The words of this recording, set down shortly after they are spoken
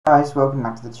Guys, welcome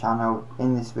back to the channel.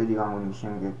 In this video I'm going to be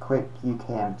showing you a quick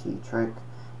UKMT trick.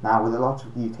 Now with a lot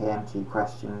of UKMT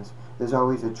questions, there's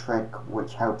always a trick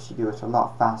which helps you do it a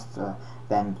lot faster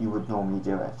than you would normally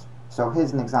do it. So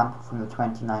here's an example from the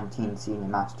 2019 Senior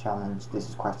Maths Challenge. This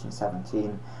is question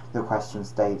 17. The question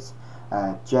states,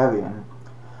 Jerian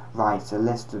writes a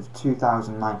list of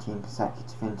 2019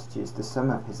 consecutive integers. The sum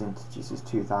of his integers is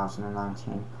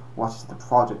 2019. What is the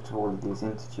product of all of these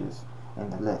integers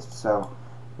in the list? So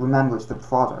remember, it's the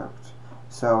product.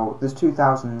 So there's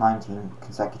 2019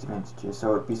 consecutive integers,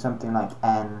 so it'd be something like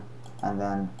n, and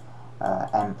then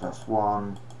n plus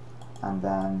 1, and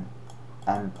then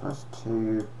n plus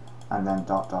 2, and then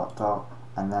dot dot dot,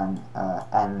 and then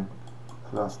n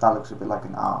plus, that looks a bit like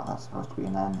an R, that's supposed to be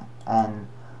an n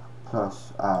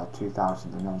plus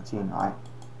 2018, right?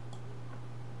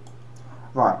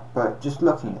 Right, but just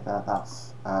looking at that,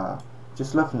 that's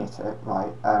just looking at it,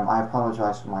 right, I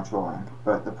apologise for my drawing,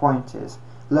 but the point is,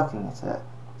 looking at it,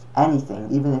 anything,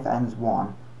 even if n's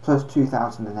 1, plus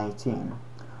 2018,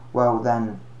 well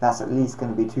then, that's at least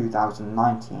going to be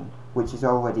 2019, which is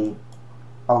already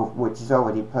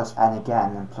plus n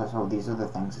again, and plus all these other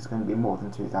things, is going to be more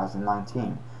than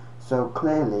 2019. So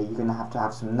clearly, you're going to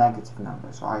have some negative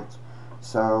numbers, right?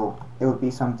 So it would be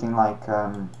something like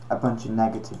a bunch of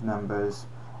negative numbers,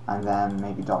 and then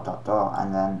maybe dot dot dot,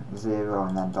 and then 0,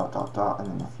 and then dot dot dot, and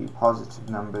then a few positive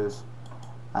numbers,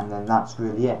 and then that's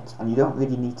really it. And you don't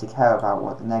really need to care about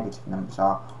what the negative numbers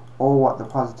are or what the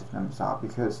positive numbers are,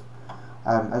 because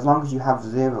as long as you have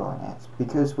 0 in it,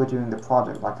 because we're doing the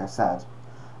product, like I said,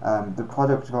 the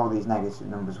product of all these negative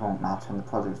numbers won't matter, and the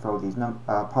product of all these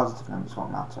positive numbers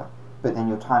won't matter, but then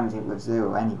you're timing it with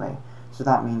 0 anyway, so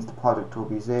that means the product will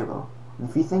be 0. And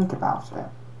if you think about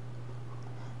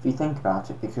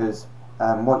it, because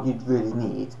what you'd really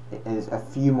need is a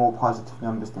few more positive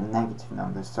numbers than negative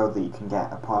numbers so that you can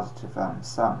get a positive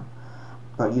sum.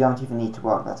 But you don't even need to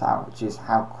work that out, which is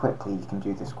how quickly you can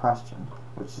do this question,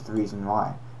 which is the reason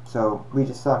why. So we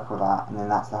just circle that, and then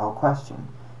that's the whole question.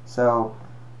 So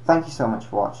thank you so much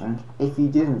for watching. If you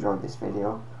did enjoy this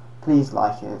video, please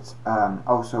like it.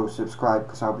 Also subscribe,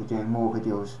 because I'll be doing more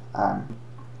videos.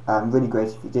 Really great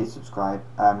if you did subscribe.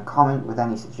 Comment with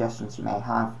any suggestions you may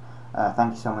have.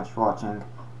 Thank you so much for watching.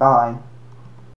 Bye.